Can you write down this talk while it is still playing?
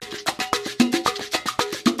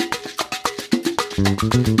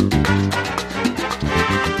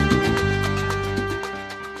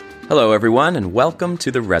Hello, everyone, and welcome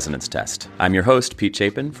to The Resonance Test. I'm your host, Pete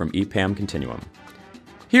Chapin from EPAM Continuum.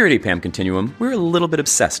 Here at EPAM Continuum, we're a little bit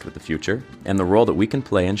obsessed with the future and the role that we can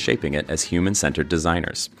play in shaping it as human-centered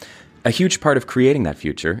designers. A huge part of creating that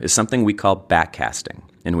future is something we call backcasting,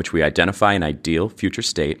 in which we identify an ideal future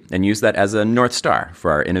state and use that as a North Star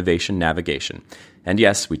for our innovation navigation. And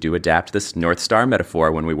yes, we do adapt this North Star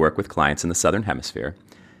metaphor when we work with clients in the Southern Hemisphere.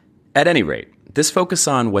 At any rate, this focus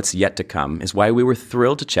on what's yet to come is why we were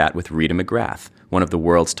thrilled to chat with Rita McGrath, one of the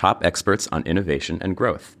world's top experts on innovation and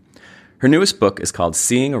growth. Her newest book is called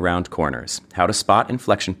Seeing Around Corners: How to Spot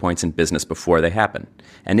Inflection Points in Business Before They Happen.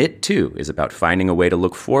 And it, too, is about finding a way to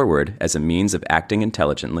look forward as a means of acting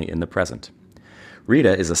intelligently in the present.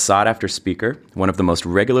 Rita is a sought-after speaker, one of the most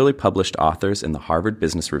regularly published authors in the Harvard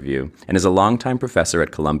Business Review, and is a longtime professor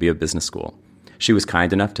at Columbia Business School. She was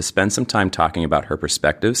kind enough to spend some time talking about her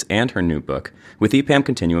perspectives and her new book with EPAM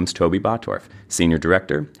Continuum's Toby Bottorf, Senior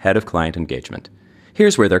Director, Head of Client Engagement.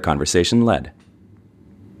 Here's where their conversation led.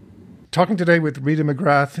 Talking today with Rita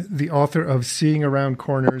McGrath, the author of Seeing Around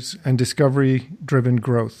Corners and Discovery-Driven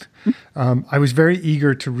Growth. I was very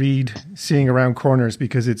eager to read Seeing Around Corners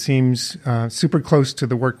because it seems super close to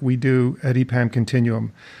the work we do at EPAM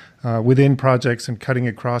Continuum within projects and cutting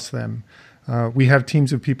across them. We have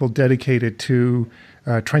teams of people dedicated to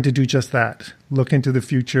trying to do just that, look into the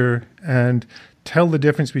future and tell the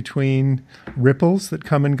difference between ripples that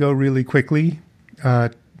come and go really quickly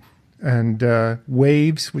and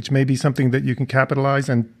waves, which may be something that you can capitalize,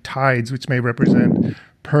 and tides, which may represent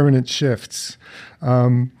permanent shifts.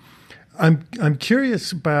 I'm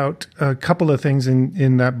curious about a couple of things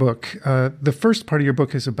in that book. The first part of your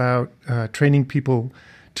book is about training people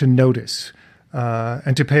to notice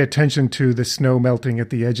and to pay attention to the snow melting at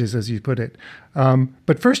the edges, as you put it.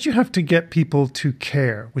 But first you have to get people to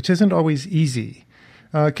care, which isn't always easy.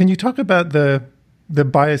 Can you talk about the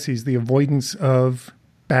biases, the avoidance of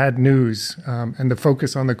bad news, and the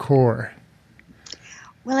focus on the core?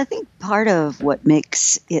 Well, I think part of what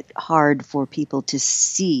makes it hard for people to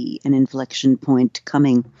see an inflection point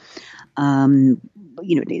coming,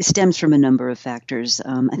 it stems from a number of factors.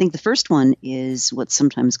 I think the first one is what's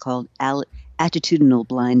sometimes called attitudinal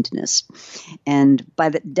blindness. And by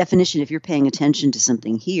the definition, if you're paying attention to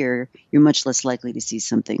something here, you're much less likely to see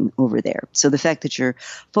something over there. So the fact that you're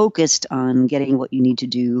focused on getting what you need to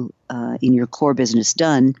do in your core business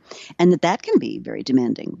done, and that can be very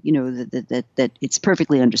demanding, that it's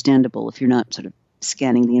perfectly understandable if you're not sort of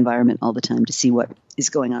scanning the environment all the time to see what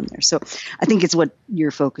is going on there. So I think it's what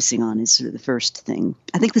you're focusing on is sort of the first thing.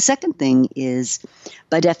 I think the second thing is,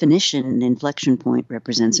 by definition, an inflection point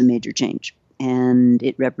represents a major change. And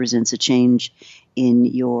it represents a change in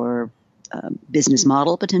your business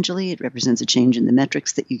model, potentially. It represents a change in the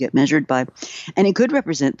metrics that you get measured by. And it could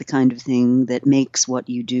represent the kind of thing that makes what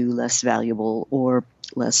you do less valuable or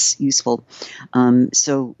less useful.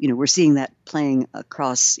 So we're seeing that playing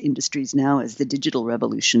across industries now as the digital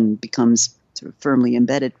revolution becomes sort of firmly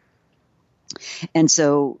embedded. And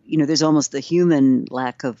so, there's almost the human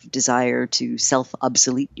lack of desire to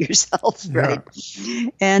self-obsolete yourself, right? Yeah.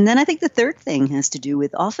 And then I think the third thing has to do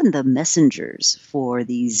with often the messengers for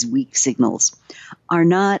these weak signals are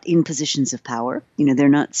not in positions of power. They're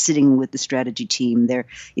not sitting with the strategy team. They're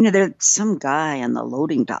some guy on the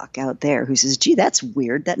loading dock out there who says, gee, that's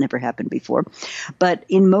weird. That never happened before. But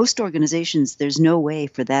in most organizations, there's no way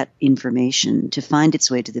for that information to find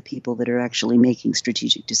its way to the people that are actually making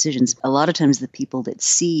strategic decisions. A lot of times the people that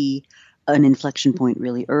see an inflection point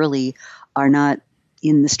really early are not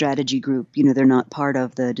in the strategy group. They're not part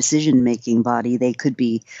of the decision-making body. They could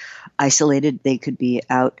be isolated. They could be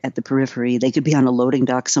out at the periphery. They could be on a loading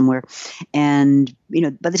dock somewhere. And,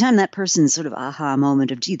 by the time that person's sort of aha moment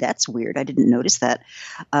of, gee, that's weird. I didn't notice that.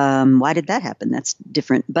 Why did that happen? That's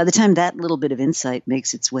different. By the time that little bit of insight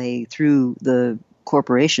makes its way through the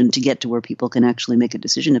corporation to get to where people can actually make a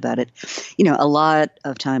decision about it, a lot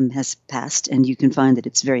of time has passed, and you can find that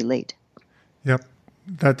it's very late. Yep.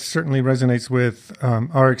 That certainly resonates with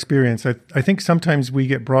our experience. I think sometimes we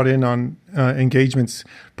get brought in on engagements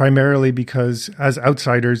primarily because as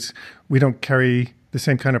outsiders, we don't carry the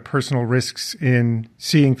same kind of personal risks in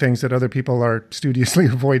seeing things that other people are studiously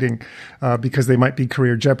avoiding because they might be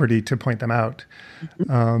career jeopardy to point them out.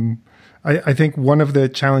 I think one of the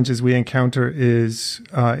challenges we encounter is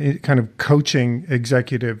kind of coaching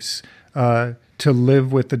executives to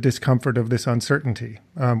live with the discomfort of this uncertainty.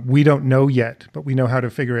 We don't know yet, but we know how to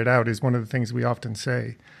figure it out is one of the things we often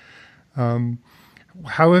say.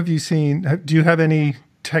 How have you seen, do you have any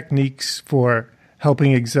techniques for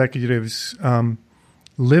helping executives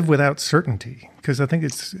live without certainty? Because I think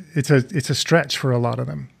it's a stretch for a lot of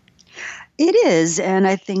them. It is, and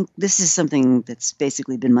I think this is something that's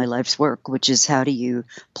basically been my life's work, which is how do you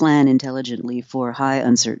plan intelligently for high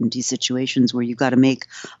uncertainty situations where you've got to make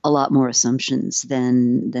a lot more assumptions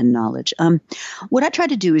than knowledge. What I try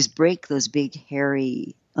to do is break those big,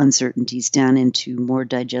 hairy uncertainties down into more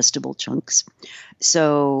digestible chunks.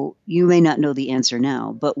 So you may not know the answer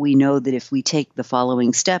now, but we know that if we take the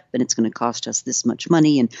following step and it's going to cost us this much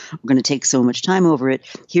money and we're going to take so much time over it,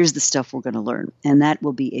 here's the stuff we're going to learn. And that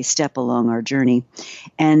will be a step along our journey.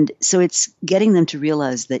 And so it's getting them to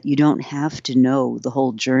realize that you don't have to know the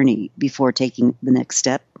whole journey before taking the next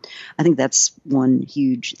step. I think that's one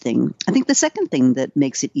huge thing. I think the second thing that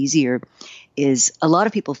makes it easier is a lot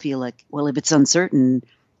of people feel like, well, if it's uncertain,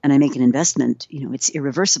 and I make an investment, it's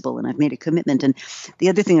irreversible and I've made a commitment. And the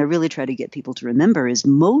other thing I really try to get people to remember is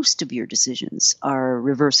most of your decisions are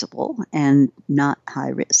reversible and not high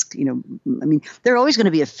risk. There are always going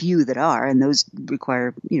to be a few that are, and those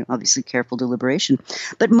require, obviously careful deliberation.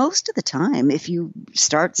 But most of the time, if you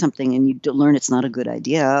start something and you learn it's not a good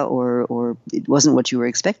idea or it wasn't what you were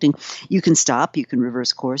expecting, you can stop, you can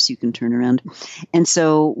reverse course, you can turn around. And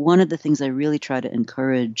so one of the things I really try to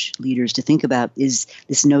encourage leaders to think about is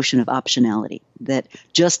this notion of optionality, that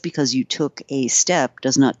just because you took a step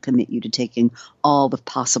does not commit you to taking all the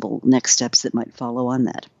possible next steps that might follow on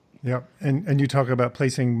that. Yeah, and you talk about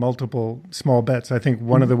placing multiple small bets. I think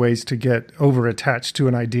one of the ways to get over-attached to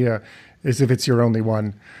an idea is if it's your only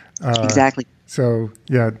one. Exactly. So,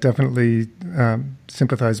 yeah, definitely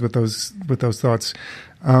sympathize with those thoughts.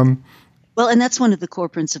 Well, and that's one of the core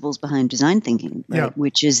principles behind design thinking, right? Yeah.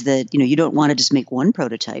 Which is that, you don't want to just make one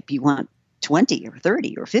prototype. You want 20 or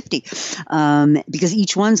 30 or 50, because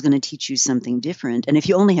each one's going to teach you something different. And if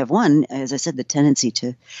you only have one, as I said, the tendency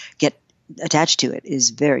to get attached to it is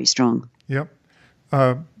very strong. Yep.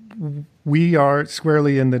 We are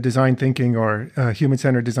squarely in the design thinking or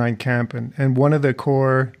human-centered design camp. And one of the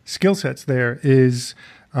core skill sets there is,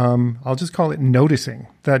 I'll just call it noticing,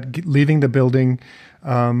 that leaving the building,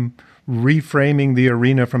 reframing the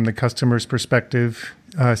arena from the customer's perspective,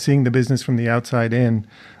 seeing the business from the outside in.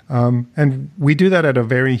 And we do that at a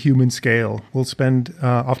very human scale. We'll spend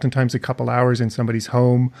oftentimes a couple hours in somebody's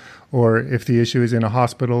home, or if the issue is in a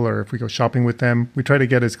hospital, or if we go shopping with them, we try to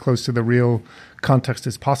get as close to the real context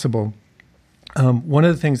as possible. One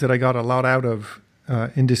of the things that I got a lot out of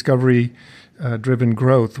in discovery-driven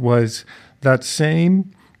growth was that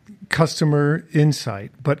same customer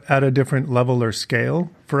insight, but at a different level or scale.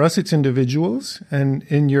 For us, it's individuals. And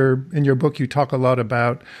in your book, you talk a lot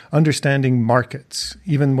about understanding markets,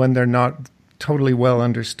 even when they're not totally well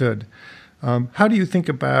understood. How do you think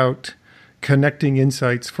about connecting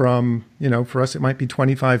insights from, for us, it might be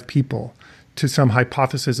 25 people to some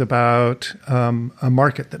hypothesis about a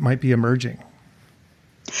market that might be emerging?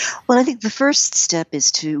 Well, I think the first step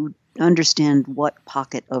is to understand what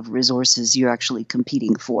pocket of resources you're actually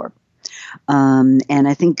competing for. And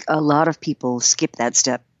I think a lot of people skip that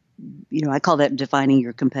step. I call that defining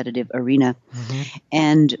your competitive arena. Mm-hmm.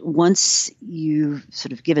 And once you've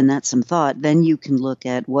sort of given that some thought, then you can look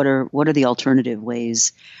at what are the alternative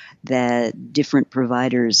ways that different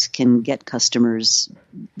providers can get customers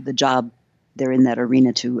the job they're in that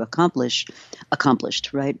arena to accomplished,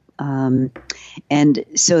 right? And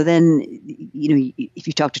so then, if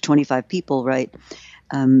you talk to 25 people, right,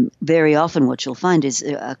 very often what you'll find is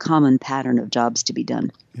a common pattern of jobs to be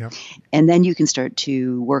done. Yep. And then you can start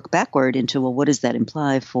to work backward into, well, what does that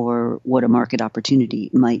imply for what a market opportunity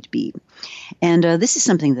might be? And this is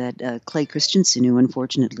something that Clay Christensen, who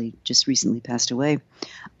unfortunately just recently passed away,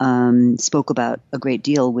 spoke about a great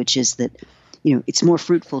deal, which is that it's more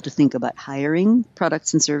fruitful to think about hiring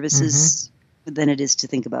products and services than it is to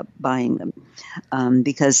think about buying them.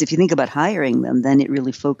 Because if you think about hiring them, then it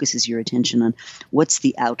really focuses your attention on what's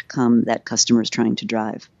the outcome that customer is trying to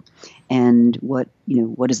drive. And what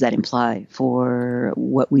does that imply for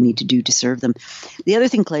what we need to do to serve them? The other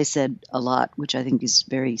thing Clay said a lot, which I think is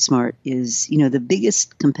very smart, is, the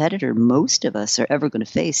biggest competitor most of us are ever going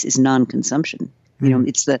to face is non-consumption.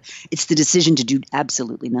 It's the decision to do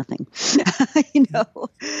absolutely nothing,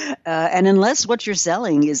 and unless what you're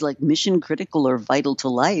selling is like mission critical or vital to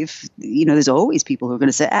life, there's always people who are going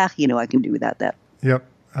to say, I can do without that. Yep.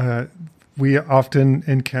 We often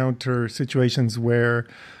encounter situations where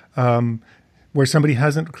somebody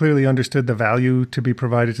hasn't clearly understood the value to be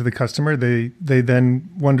provided to the customer. They then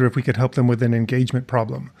wonder if we could help them with an engagement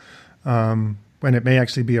problem. When it may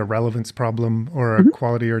actually be a relevance problem or a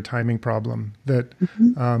quality or timing problem. That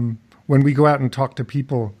when we go out and talk to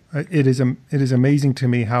people, it is amazing to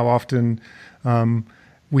me how often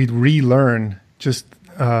we'd relearn just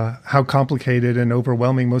how complicated and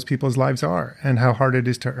overwhelming most people's lives are, and how hard it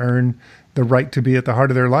is to earn the right to be at the heart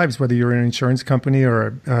of their lives, whether you're an insurance company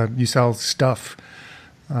or you sell stuff.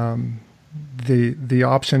 The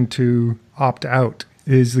option to opt out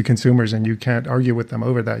is the consumers, and you can't argue with them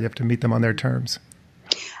over that. You have to meet them on their terms.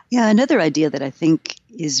 Yeah, another idea that I think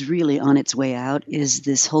is really on its way out is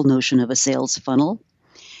this whole notion of a sales funnel.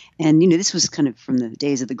 And, this was kind of from the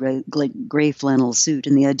days of the gray flannel suit.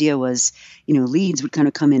 And the idea was, leads would kind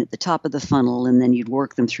of come in at the top of the funnel, and then you'd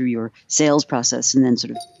work them through your sales process, and then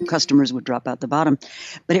sort of customers would drop out the bottom.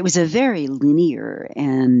 But it was a very linear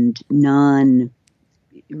and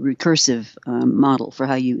recursive model for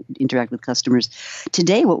how you interact with customers.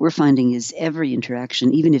 Today, what we're finding is every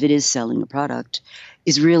interaction, even if it is selling a product,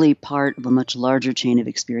 is really part of a much larger chain of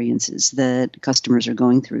experiences that customers are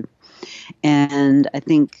going through. And I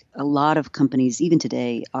think a lot of companies, even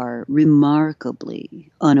today, are remarkably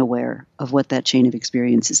unaware of what that chain of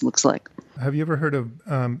experiences looks like. Have you ever heard of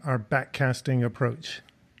our backcasting approach?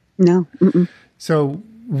 No. Mm-mm. So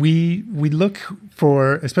we look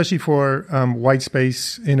for, especially for white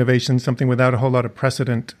space innovation, something without a whole lot of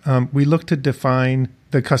precedent, we look to define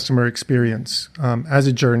the customer experience as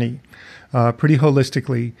a journey pretty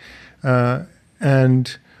holistically,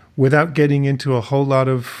 and without getting into a whole lot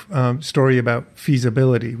of story about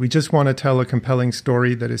feasibility. We just want to tell a compelling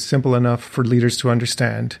story that is simple enough for leaders to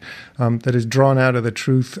understand, that is drawn out of the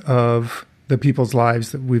truth of the people's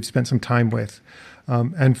lives that we've spent some time with.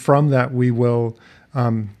 And from that, we will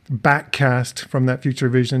backcast from that future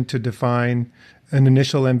vision to define an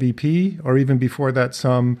initial MVP, or even before that,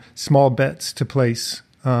 some small bets to place.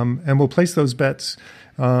 And we'll place those bets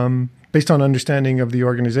based on understanding of the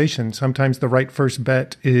organization. Sometimes the right first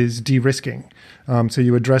bet is de-risking. So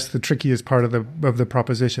you address the trickiest part of the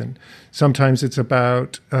proposition. Sometimes it's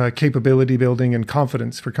about capability building and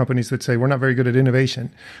confidence for companies that say, we're not very good at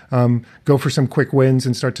innovation. Go for some quick wins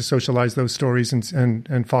and start to socialize those stories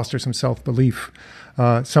and foster some self-belief.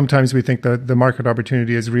 Sometimes we think that the market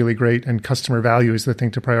opportunity is really great and customer value is the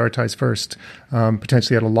thing to prioritize first,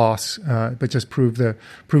 potentially at a loss, but just prove the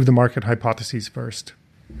market hypotheses first.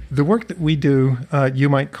 The work that we do, you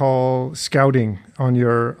might call scouting on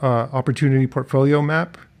your opportunity portfolio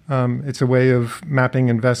map. It's a way of mapping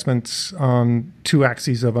investments on two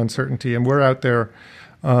axes of uncertainty. And we're out there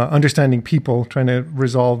understanding people, trying to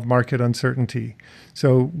resolve market uncertainty.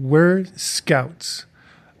 So we're scouts.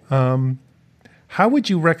 How would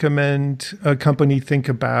you recommend a company think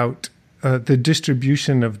about the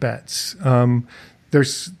distribution of bets? We're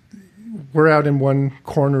out in one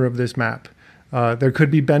corner of this map. There could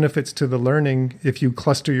be benefits to the learning if you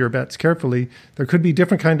cluster your bets carefully. There could be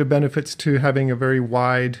different kind of benefits to having a very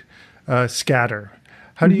wide scatter.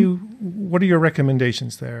 What are your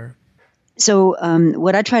recommendations there? So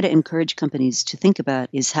what I try to encourage companies to think about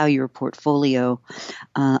is how your portfolio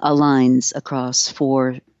aligns across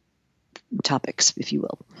four topics, if you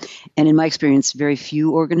will. And in my experience, very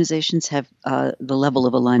few organizations have the level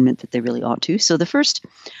of alignment that they really ought to. So the first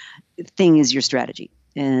thing is your strategy.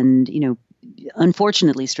 And,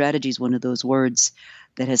 unfortunately, strategy is one of those words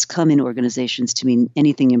that has come in organizations to mean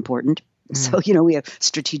anything important. So, we have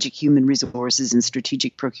strategic human resources and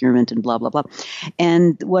strategic procurement and blah, blah, blah.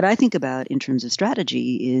 And what I think about in terms of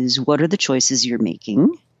strategy is what are the choices you're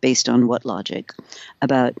making based on what logic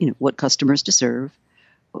about, what customers to serve,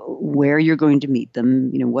 where you're going to meet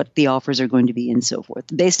them, what the offers are going to be and so forth,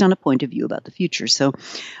 based on a point of view about the future. So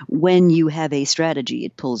when you have a strategy,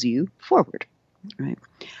 it pulls you forward, right?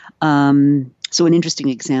 So an interesting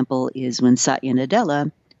example is when Satya Nadella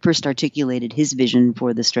first articulated his vision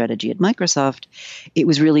for the strategy at Microsoft, it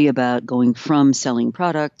was really about going from selling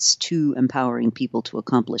products to empowering people to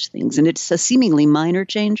accomplish things. And it's a seemingly minor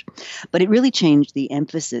change, but it really changed the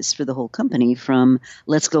emphasis for the whole company from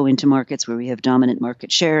let's go into markets where we have dominant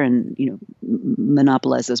market share and,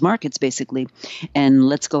 monopolize those markets basically, and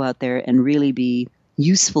let's go out there and really be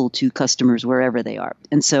useful to customers wherever they are.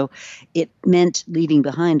 And so it meant leaving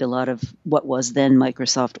behind a lot of what was then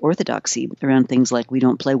Microsoft orthodoxy around things like we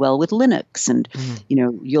don't play well with Linux and,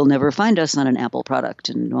 you'll never find us on an Apple product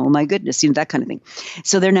and, oh my goodness, that kind of thing.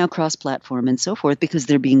 So they're now cross-platform and so forth because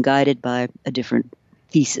they're being guided by a different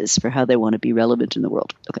thesis for how they want to be relevant in the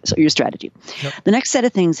world. Okay, so your strategy. Yep. The next set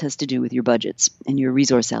of things has to do with your budgets and your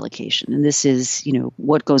resource allocation. And this is,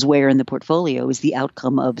 what goes where in the portfolio is the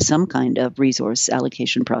outcome of some kind of resource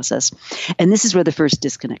allocation process. And this is where the first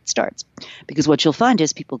disconnect starts. Because what you'll find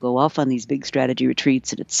is people go off on these big strategy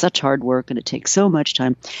retreats and it's such hard work and it takes so much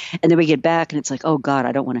time. And then we get back and it's like, oh God,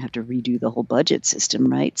 I don't want to have to redo the whole budget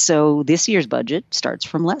system, right? So this year's budget starts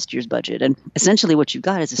from last year's budget. And essentially what you've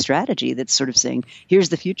got is a strategy that's sort of saying, here's here's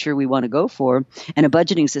the future we want to go for, and a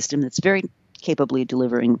budgeting system that's very capably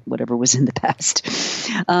delivering whatever was in the past.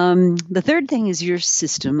 The third thing is your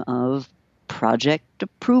system of project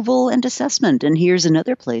approval and assessment. And here's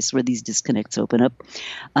another place where these disconnects open up.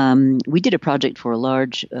 We did a project for a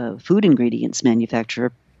large food ingredients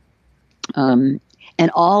manufacturer. And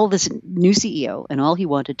all this new CEO, and all he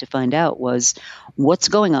wanted to find out was what's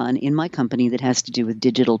going on in my company that has to do with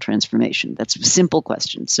digital transformation. That's a simple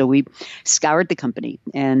question. So we scoured the company,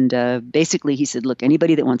 and basically he said, look,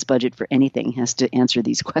 anybody that wants budget for anything has to answer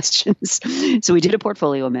these questions. So we did a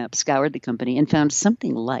portfolio map, scoured the company, and found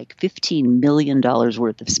something like $15 million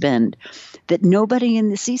worth of spend that nobody in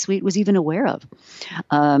the C-suite was even aware of.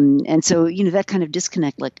 And so, that kind of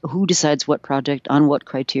disconnect, like who decides what project, on what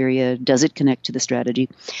criteria, does it connect to the strategy?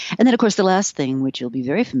 And then, of course, the last thing, which you'll be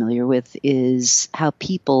very familiar with, is how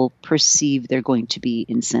people perceive they're going to be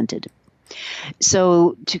incented.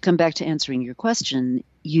 So to come back to answering your question,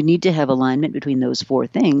 you need to have alignment between those four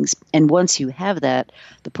things. And once you have that,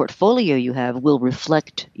 the portfolio you have will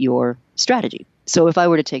reflect your strategy. So if I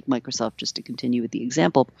were to take Microsoft, just to continue with the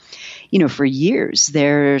example, for years,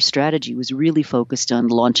 their strategy was really focused on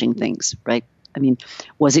launching things, right? I mean,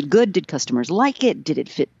 was it good? Did customers like it? Did it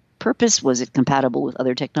fit purpose? Was it compatible with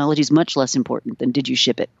other technologies? Much less important than did you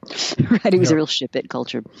ship it, right? It was a real ship it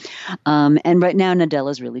culture. And right now,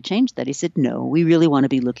 Nadella's really changed that. He said, no, we really want to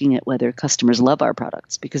be looking at whether customers love our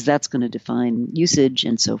products, because that's going to define usage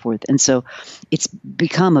and so forth. And so it's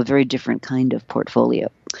become a very different kind of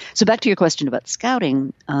portfolio. So back to your question about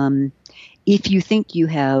scouting, if you think you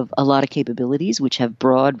have a lot of capabilities which have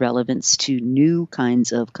broad relevance to new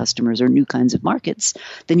kinds of customers or new kinds of markets,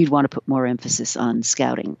 then you'd want to put more emphasis on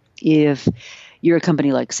scouting. If you're a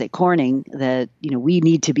company like, say, Corning, that we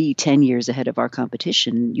need to be 10 years ahead of our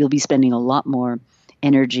competition, you'll be spending a lot more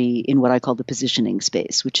energy in what I call the positioning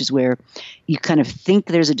space, which is where you kind of think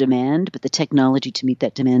there's a demand, but the technology to meet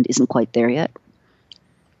that demand isn't quite there yet.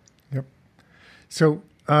 Yep. So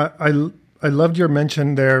I loved your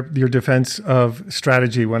mention there, your defense of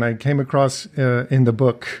strategy. When I came across in the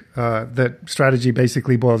book that strategy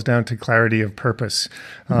basically boils down to clarity of purpose,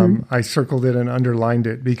 I circled it and underlined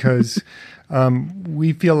it because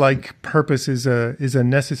we feel like purpose is a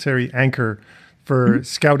necessary anchor for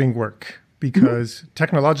scouting work, because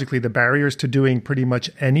technologically the barriers to doing pretty much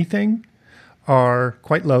anything are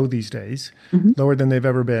quite low these days, lower than they've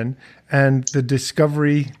ever been. And the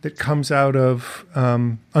discovery that comes out of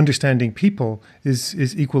understanding people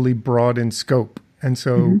is equally broad in scope. And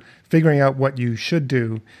so figuring out what you should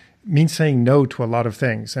do means saying no to a lot of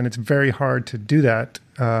things. And it's very hard to do that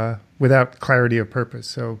without clarity of purpose.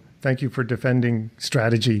 So thank you for defending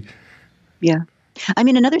strategy. Yeah. I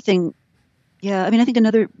mean, another thing, I think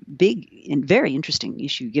another big and very interesting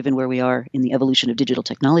issue, given where we are in the evolution of digital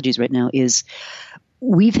technologies right now, is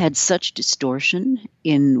we've had such distortion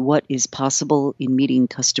in what is possible in meeting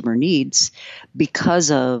customer needs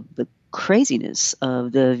because of the craziness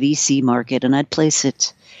of the VC market. And I'd place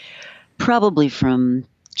it probably from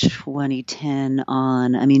 2010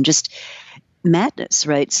 on. I mean, just madness,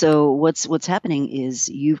 right? So what's happening is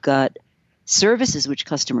you've got services which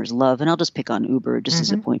customers love, and I'll just pick on Uber just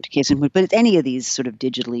as a point, case in point, but it's any of these sort of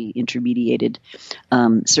digitally intermediated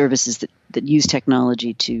services that use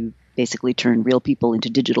technology to basically turn real people into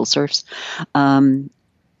digital serfs,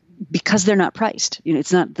 because they're not priced.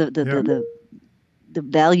 It's not the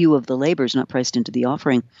value of the labor is not priced into the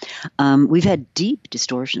offering. We've had deep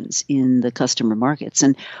distortions in the customer markets,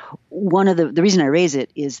 and one of the reason I raise it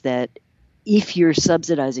is that if you're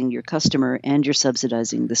subsidizing your customer and you're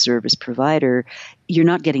subsidizing the service provider, you're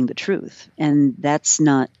not getting the truth. And that's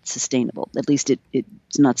not sustainable. At least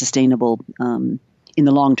it's not sustainable in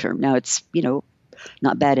the long term. Now, it's,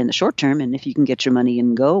 not bad in the short term. And if you can get your money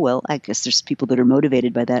and go, well, I guess there's people that are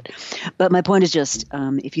motivated by that. But my point is just,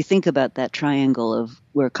 if you think about that triangle of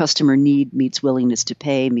where customer need meets willingness to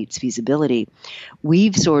pay, meets feasibility,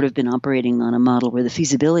 we've sort of been operating on a model where the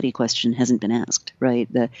feasibility question hasn't been asked, right?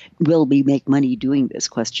 The will we make money doing this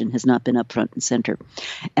question has not been up front and center.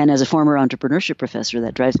 And as a former entrepreneurship professor,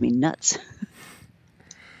 that drives me nuts.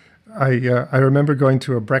 I remember going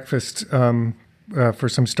to a breakfast for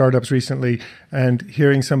some startups recently and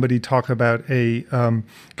hearing somebody talk about a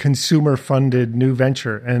consumer-funded new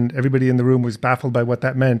venture, and everybody in the room was baffled by what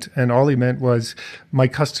that meant. And all he meant was, my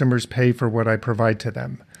customers pay for what I provide to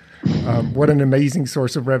them. What an amazing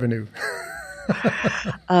source of revenue.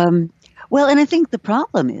 Well, and I think the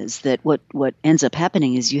problem is that what ends up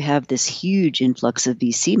happening is you have this huge influx of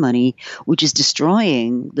VC money, which is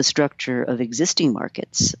destroying the structure of existing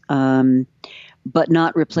markets, but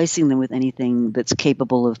not replacing them with anything that's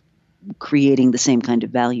capable of creating the same kind of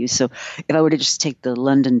value. So if I were to just take the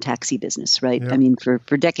London taxi business, right? Yeah. I mean, for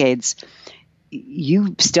decades,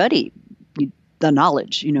 you studied the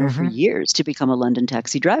knowledge, for years to become a London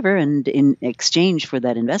taxi driver. And in exchange for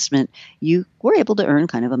that investment, you were able to earn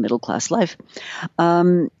kind of a middle-class life.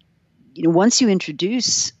 Once you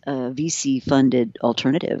introduce a VC-funded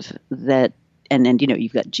alternative that, and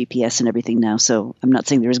you've got GPS and everything now, so I'm not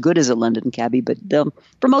saying they're as good as a London cabbie, but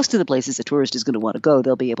for most of the places a tourist is going to want to go,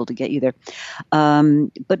 they'll be able to get you there.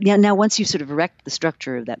 But yeah, now once you sort of erect the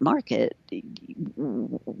structure of that market,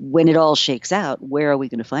 when it all shakes out, where are we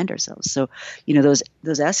going to find ourselves? So,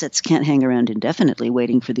 those assets can't hang around indefinitely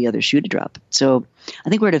waiting for the other shoe to drop. So I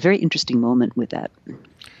think we're at a very interesting moment with that.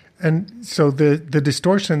 And so the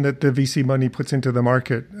distortion that the VC money puts into the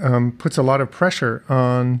market puts a lot of pressure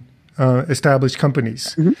on established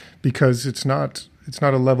companies because it's not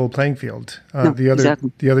a level playing field.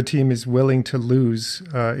 The other team is willing to lose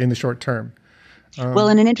in the short term. Well,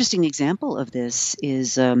 and an interesting example of this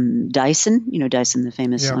is Dyson. Dyson, the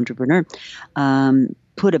famous entrepreneur,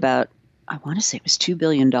 put about, I want to say it was $2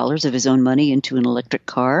 billion of his own money into an electric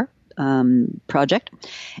car project.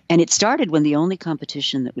 And it started when the only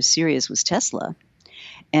competition that was serious was Tesla.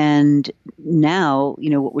 And now,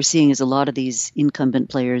 what we're seeing is a lot of these incumbent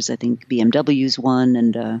players, I think BMW's one,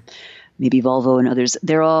 and maybe Volvo and others,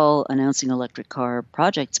 they're all announcing electric car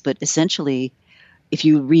projects. But essentially, if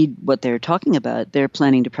you read what they're talking about, they're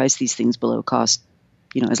planning to price these things below cost,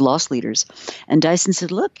 as loss leaders. And Dyson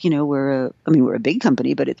said, look, we're a big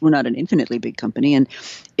company, but we're not an infinitely big company. And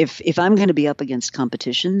if I'm going to be up against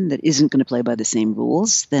competition that isn't going to play by the same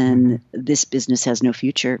rules, then this business has no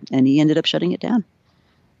future. And he ended up shutting it down.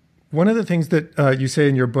 One of the things that you say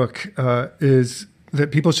in your book is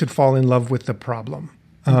that people should fall in love with the problem,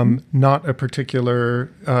 not a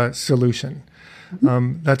particular solution.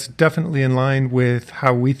 That's definitely in line with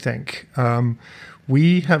how we think.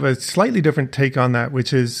 We have a slightly different take on that,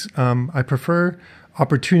 which is I prefer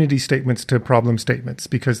opportunity statements to problem statements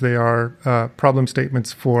because they are problem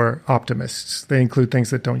statements for optimists. They include things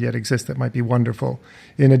that don't yet exist that might be wonderful,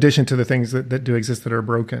 in addition to the things that do exist that are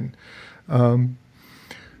broken.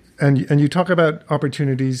 And you talk about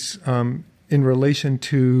opportunities in relation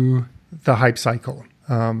to the hype cycle.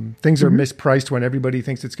 Things are mispriced when everybody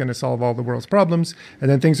thinks it's going to solve all the world's problems, and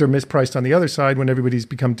then things are mispriced on the other side when everybody's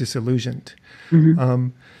become disillusioned.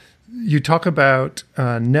 You talk about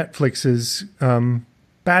Netflix's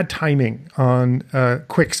bad timing on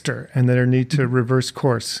Quickster and their need to reverse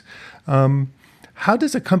course. How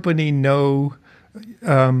does a company know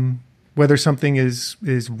whether something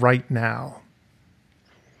is right now?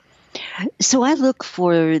 So I look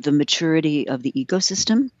for the maturity of the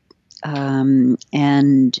ecosystem.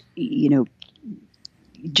 And,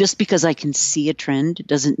 just because I can see a trend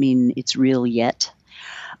doesn't mean it's real yet.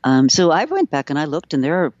 So I went back and I looked, and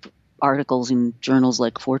there are articles in journals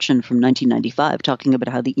like Fortune from 1995 talking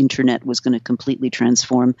about how the internet was going to completely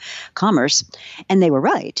transform commerce. And they were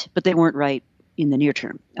right, but they weren't right in the near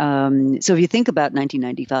term. So if you think about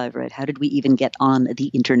 1995, right, how did we even get on the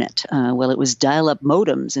internet? Well, it was dial-up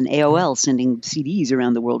modems and AOL sending CDs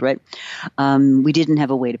around the world, right? We didn't have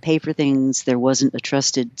a way to pay for things. There wasn't a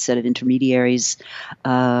trusted set of intermediaries.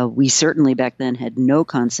 We certainly back then had no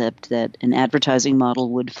concept that an advertising model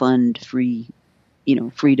would fund free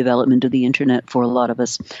development of the internet for a lot of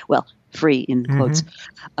us. Well, free in quotes.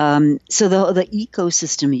 So the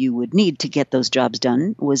ecosystem you would need to get those jobs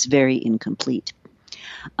done was very incomplete.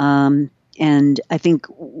 And I think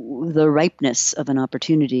the ripeness of an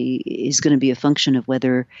opportunity is going to be a function of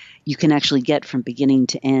whether you can actually get from beginning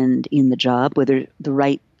to end in the job, whether the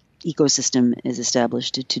right ecosystem is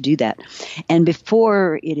established to do that. And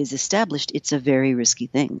before it is established, it's a very risky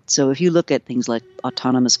thing. So if you look at things like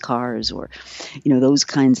autonomous cars or, those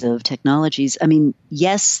kinds of technologies, I mean,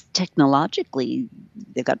 yes, technologically,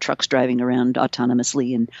 they've got trucks driving around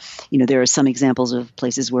autonomously. And, there are some examples of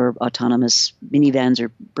places where autonomous minivans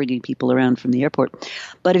are bringing people around from the airport.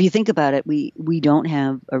 But if you think about it, we don't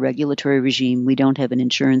have a regulatory regime. We don't have an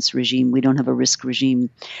insurance regime. We don't have a risk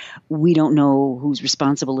regime. We don't know who's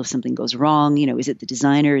responsible if something goes wrong. Is it the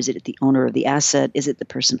designer? Is it the owner of the asset? Is it the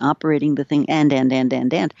person operating the thing? And.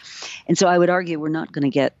 And so I would argue we're not going to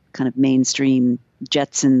get kind of mainstream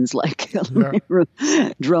Jetsons like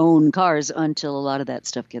drone cars until a lot of that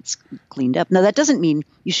stuff gets cleaned up. Now, that doesn't mean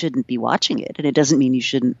you shouldn't be watching it. And it doesn't mean you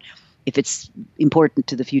shouldn't, if it's important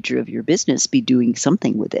to the future of your business, be doing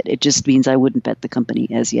something with it. It just means I wouldn't bet the company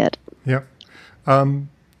as yet. Yeah.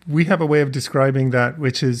 we have a way of describing that,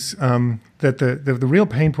 which is that the real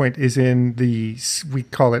pain point is in we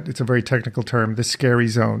call it, it's a very technical term, the scary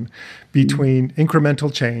zone between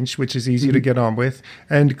incremental change, which is easy to get on with,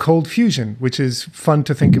 and cold fusion, which is fun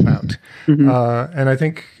to think about. And I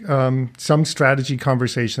think some strategy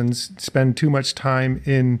conversations spend too much time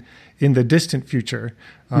in the distant future.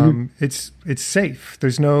 It's safe.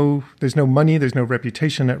 There's no money, there's no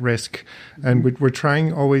reputation at risk, and we're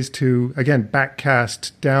trying always to, again,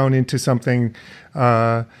 backcast down into something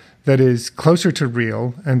that is closer to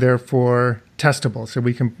real and therefore testable, so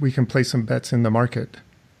we can place some bets in the market.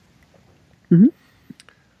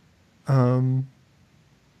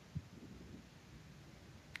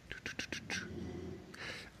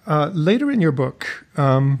 Later in your book,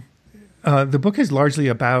 the book is largely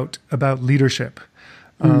about leadership.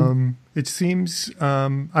 It seems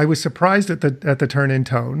I was surprised at the turn in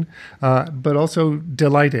tone, but also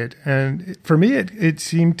delighted. And for me, it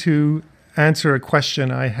seemed to answer a question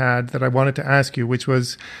I had that I wanted to ask you, which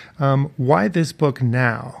was, why this book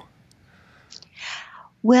now?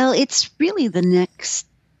 Well, it's really the next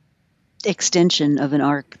extension of an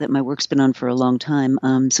arc that my work's been on for a long time.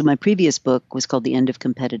 So my previous book was called The End of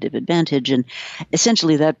Competitive Advantage, and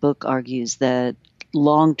essentially that book argues that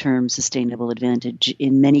long-term sustainable advantage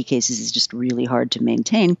in many cases is just really hard to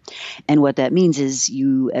maintain. And what that means is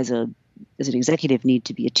you as an executive need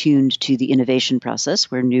to be attuned to the innovation process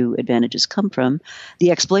where new advantages come from,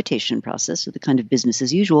 the exploitation process, so the kind of business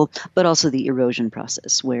as usual, but also the erosion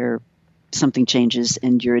process where something changes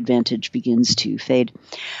and your advantage begins to fade.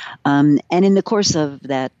 And in the course of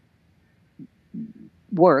that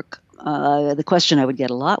work, the question I would get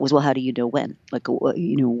a lot was, well, how do you know when? Like, what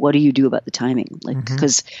do you do about the timing? Like,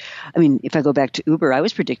 because, I mean, if I go back to Uber, I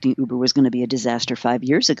was predicting Uber was going to be a disaster 5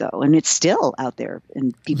 years ago, and it's still out there,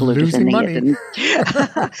 and people are defending it.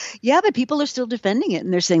 And, yeah, but people are still defending it,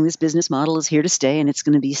 and they're saying this business model is here to stay, and it's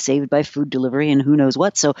going to be saved by food delivery and who knows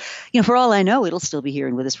what. So, for all I know, it'll still be here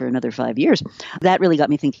and with us for another 5 years. That really got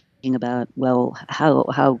me thinking about, well,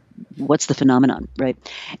 what's the phenomenon, right?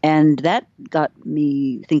 And that got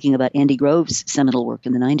me thinking about Andy Grove's seminal work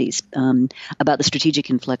in the 90s, about the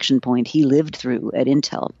strategic inflection point he lived through at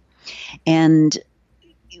Intel. And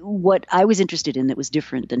what I was interested in that was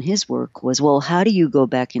different than his work was, well, how do you go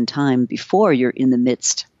back in time before you're in the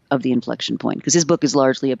midst of the inflection point? Because his book is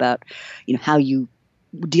largely about, how you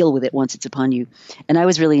deal with it once it's upon you. And I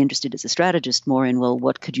was really interested as a strategist more in, well,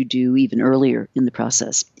 what could you do even earlier in the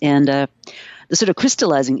process? And the sort of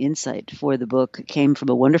crystallizing insight for the book came from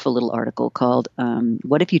a wonderful little article called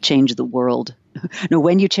What If You Change the World? No,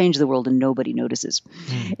 When You Change the World and Nobody Notices.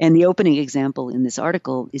 And the opening example in this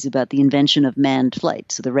article is about the invention of manned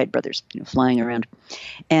flight. So the Wright brothers, flying around.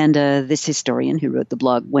 And this historian who wrote the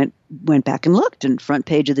blog went back and looked, and front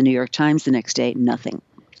page of the New York Times the next day, nothing.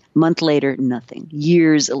 Month later, nothing.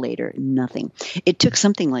 Years later, nothing. It took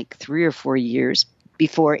something like 3 or 4 years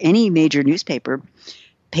before any major newspaper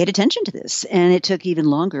paid attention to this. And it took even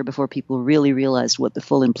longer before people really realized what the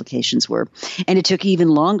full implications were. And it took even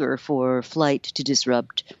longer for flight to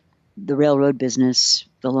disrupt the railroad business,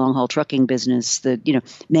 the long-haul trucking business, the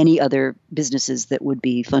many other businesses that would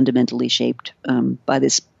be fundamentally shaped by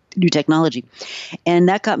this new technology. And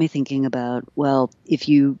that got me thinking about, well, if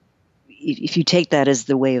you take that as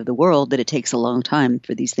the way of the world, that it takes a long time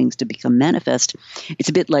for these things to become manifest, it's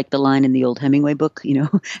a bit like the line in the old Hemingway book,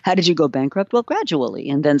 how did you go bankrupt? Well,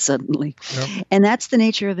 gradually, and then suddenly. Yep. And that's the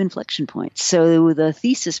nature of inflection points. So the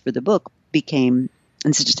thesis for the book became,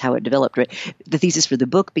 and this is just how it developed, right? The thesis for the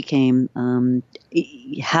book became,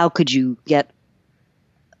 how could you get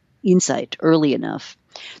insight early enough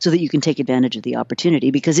so that you can take advantage of the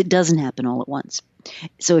opportunity, because it doesn't happen all at once.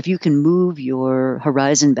 So if you can move your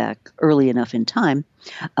horizon back early enough in time,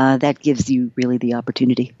 that gives you really the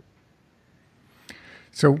opportunity.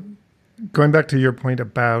 So going back to your point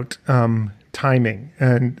about timing,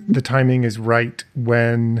 and the timing is right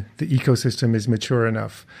when the ecosystem is mature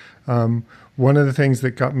enough. One of the things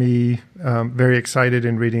that got me very excited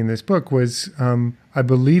in reading this book was I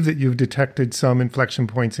believe that you've detected some inflection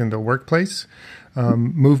points in the workplace.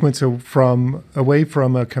 Movements away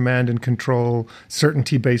from a command and control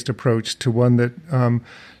certainty-based approach to one that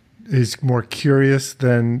is more curious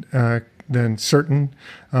than certain,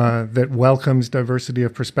 that welcomes diversity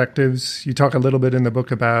of perspectives. You talk a little bit in the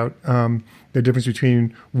book about the difference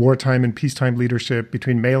between wartime and peacetime leadership,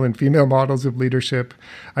 between male and female models of leadership.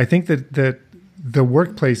 I think that the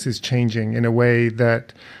workplace is changing in a way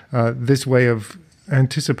that this way of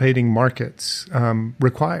anticipating markets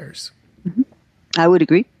requires. Mm-hmm. I would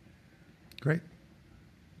agree. Great.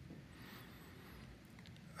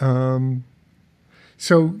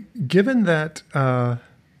 So given that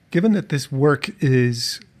given that this work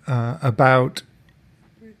is about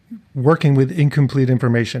working with incomplete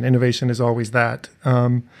information, innovation is always that.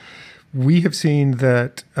 We have seen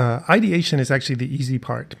that ideation is actually the easy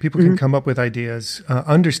part. People can come up with ideas.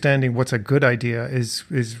 Understanding what's a good idea is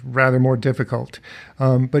rather more difficult.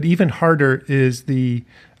 But even harder is the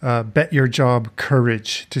bet your job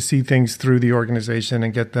courage to see things through the organization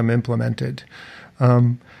and get them implemented.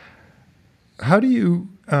 How do you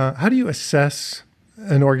assess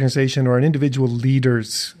an organization or an individual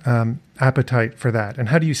leader's appetite for that, and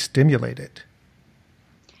how do you stimulate it?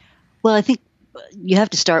 Well, I think you have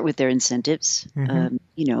to start with their incentives.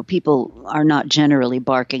 People are not generally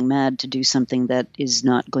barking mad to do something that is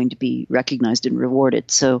not going to be recognized and rewarded.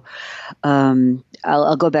 So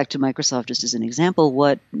I'll go back to Microsoft just as an example.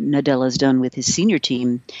 What Nadella has done with his senior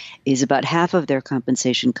team is about half of their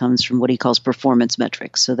compensation comes from what he calls performance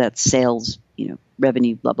metrics. So that's sales,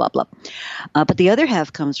 revenue, blah, blah, blah. But the other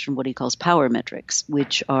half comes from what he calls power metrics,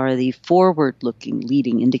 which are the forward-looking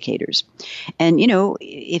leading indicators. And,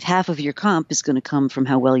 if half of your comp is going to come from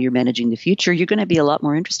how well you're managing the future, you're going to be a lot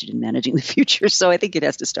more interested in managing the future. So I think it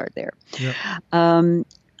has to start there. Yep.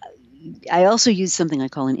 I also use something I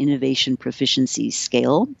call an innovation proficiency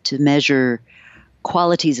scale to measure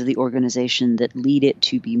qualities of the organization that lead it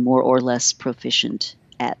to be more or less proficient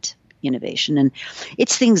at innovation. And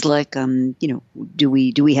it's things like, do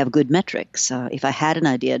we have good metrics? If I had an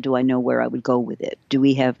idea, do I know where I would go with it? Do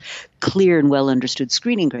we have clear and well understood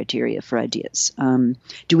screening criteria for ideas?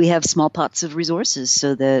 Do we have small pots of resources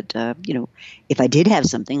so that, if I did have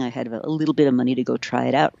something, I had a little bit of money to go try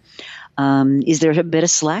it out? Is there a bit of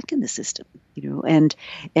slack in the system? And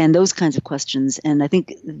those kinds of questions. And I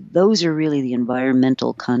think those are really the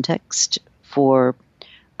environmental context for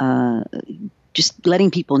just letting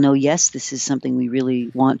people know, yes, this is something we really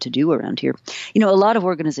want to do around here. A lot of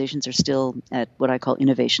organizations are still at what I call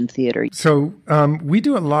innovation theater. So we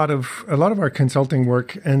do a lot of our consulting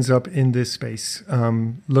work ends up in this space,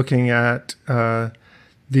 looking at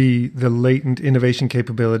the latent innovation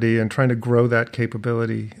capability and trying to grow that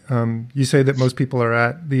capability. You say that most people are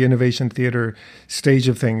at the innovation theater stage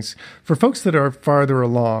of things. For folks that are farther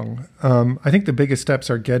along, I think the biggest steps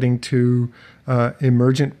are getting to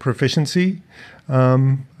emergent proficiency.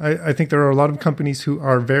 I think there are a lot of companies who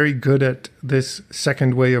are very good at this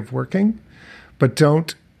second way of working, but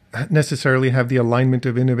don't necessarily have the alignment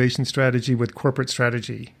of innovation strategy with corporate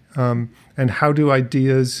strategy. And how do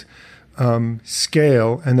ideas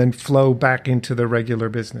scale and then flow back into the regular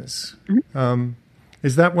business?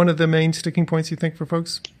 Is that one of the main sticking points you think for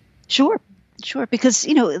folks? Sure. Because,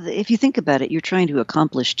 if you think about it, you're trying to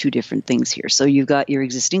accomplish two different things here. So you've got your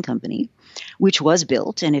existing company, which was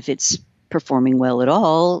built, and if it's performing well at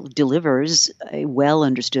all, delivers a well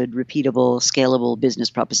understood, repeatable, scalable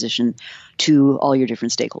business proposition to all your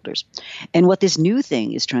different stakeholders. And what this new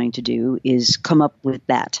thing is trying to do is come up with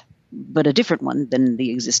that, but a different one than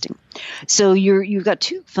the existing. So you've got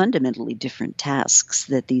two fundamentally different tasks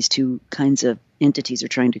that these two kinds of entities are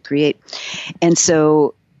trying to create. And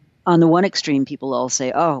so on the one extreme, people all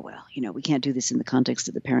say, oh, well, we can't do this in the context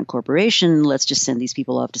of the parent corporation. Let's just send these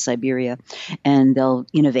people off to Siberia and they'll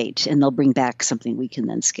innovate and they'll bring back something we can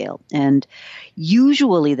then scale. And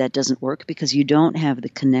usually that doesn't work because you don't have the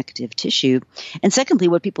connective tissue. And secondly,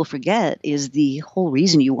 what people forget is the whole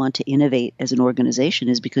reason you want to innovate as an organization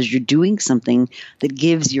is because you're doing something that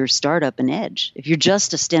gives your startup an edge. If you're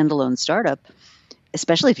just a standalone startup,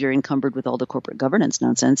 especially if you're encumbered with all the corporate governance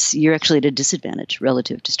nonsense, you're actually at a disadvantage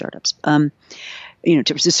relative to startups. To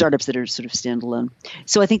startups that are sort of standalone.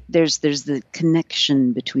 So I think there's the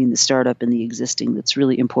connection between the startup and the existing that's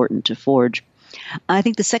really important to forge. I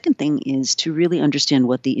think the second thing is to really understand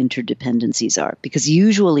what the interdependencies are, because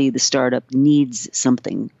usually the startup needs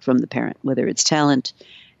something from the parent, whether it's talent,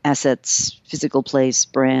 assets, physical place,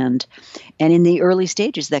 brand. And in the early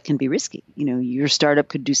stages, that can be risky. Your startup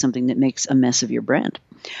could do something that makes a mess of your brand.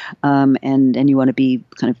 And you want to be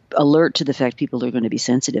kind of alert to the fact people are going to be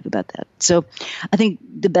sensitive about that. So I think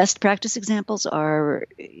the best practice examples are,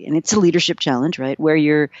 and it's a leadership challenge, right, where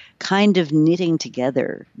you're kind of knitting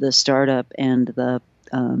together the startup and the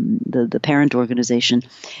parent organization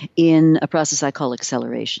in a process I call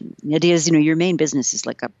acceleration. The idea is, your main business is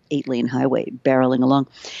like a 8-lane highway barreling along,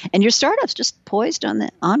 and your startup's just poised on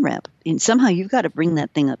the on-ramp. And somehow you've got to bring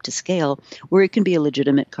that thing up to scale where it can be a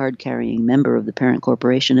legitimate card-carrying member of the parent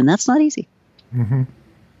corporation, and that's not easy. Mm-hmm.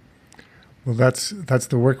 Well, that's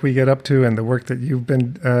the work we get up to and the work that you've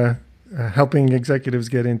been helping executives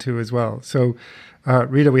get into as well. So,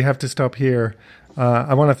 Rita, we have to stop here.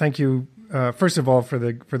 I want to thank you first of all, for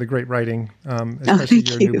the great writing, especially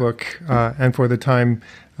your new book, and for the time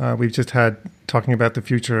we've just had talking about the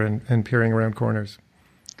future and peering around corners.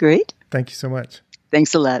 Great. Thank you so much.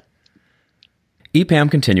 Thanks a lot.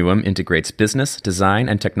 EPAM Continuum integrates business, design,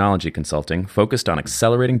 and technology consulting focused on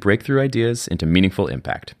accelerating breakthrough ideas into meaningful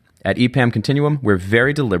impact. At EPAM Continuum, we're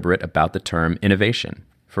very deliberate about the term innovation.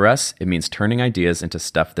 For us, it means turning ideas into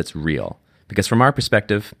stuff that's real. Because from our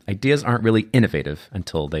perspective, ideas aren't really innovative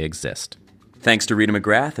until they exist. Thanks to Rita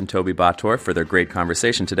McGrath and Toby Bottorf for their great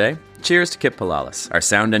conversation today. Cheers to Kip Pilalas, our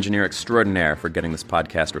sound engineer extraordinaire, for getting this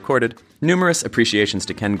podcast recorded. Numerous appreciations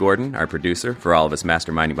to Ken Gordon, our producer, for all of his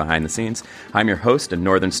masterminding behind the scenes. I'm your host and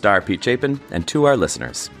Northern Star, Pete Chapin, and to our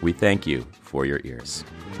listeners, we thank you for your ears.